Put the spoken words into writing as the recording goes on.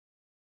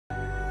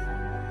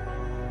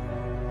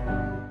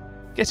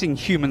Getting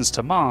humans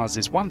to Mars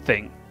is one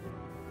thing.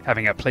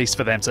 Having a place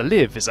for them to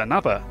live is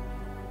another.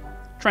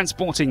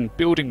 Transporting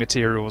building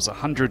materials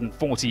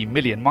 140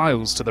 million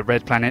miles to the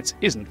Red Planet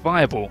isn't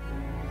viable.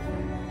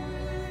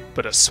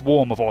 But a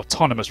swarm of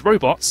autonomous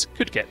robots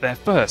could get there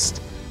first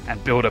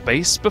and build a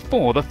base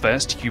before the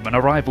first human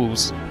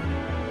arrivals.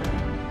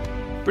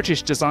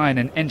 British design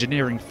and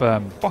engineering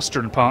firm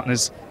Foster &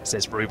 Partners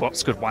says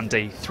robots could one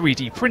day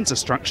 3D print a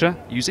structure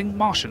using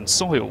Martian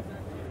soil.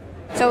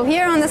 So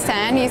here on the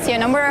stand you see a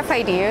number of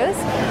ideas,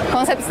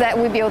 concepts that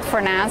we built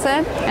for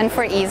NASA and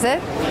for ESA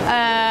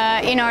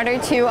in order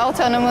to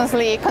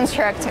autonomously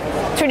construct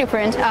 3D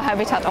print a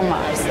habitat on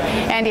Mars.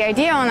 And the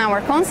idea on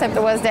our concept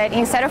was that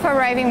instead of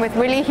arriving with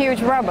really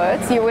huge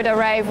robots, you would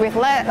arrive with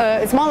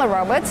smaller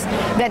robots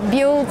that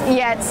build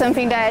yet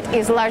something that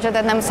is larger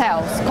than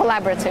themselves,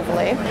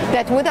 collaboratively,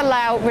 that would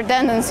allow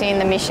redundancy in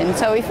the mission.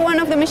 So if one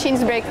of the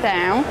machines breaks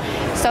down,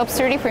 stops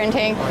 3D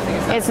printing,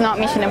 it's not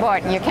mission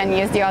abort, you can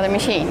use the other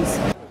machines.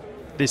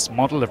 This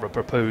model of a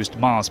proposed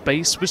Mars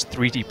base was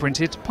 3D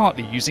printed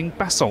partly using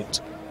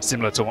basalt,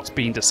 similar to what's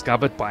been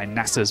discovered by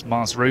NASA's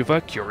Mars rover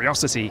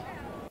Curiosity.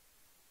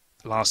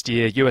 Last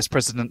year, US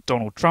President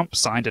Donald Trump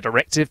signed a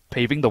directive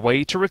paving the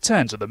way to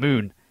return to the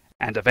moon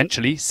and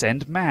eventually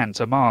send man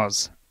to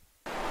Mars.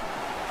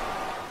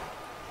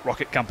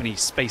 Rocket company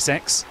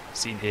SpaceX,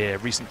 seen here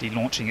recently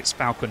launching its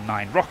Falcon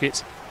 9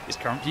 rocket, is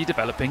currently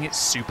developing its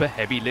super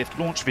heavy lift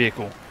launch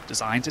vehicle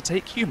designed to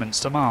take humans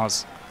to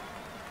Mars.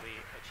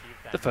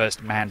 The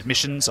first manned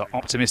missions are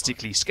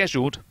optimistically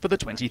scheduled for the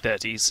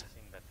 2030s.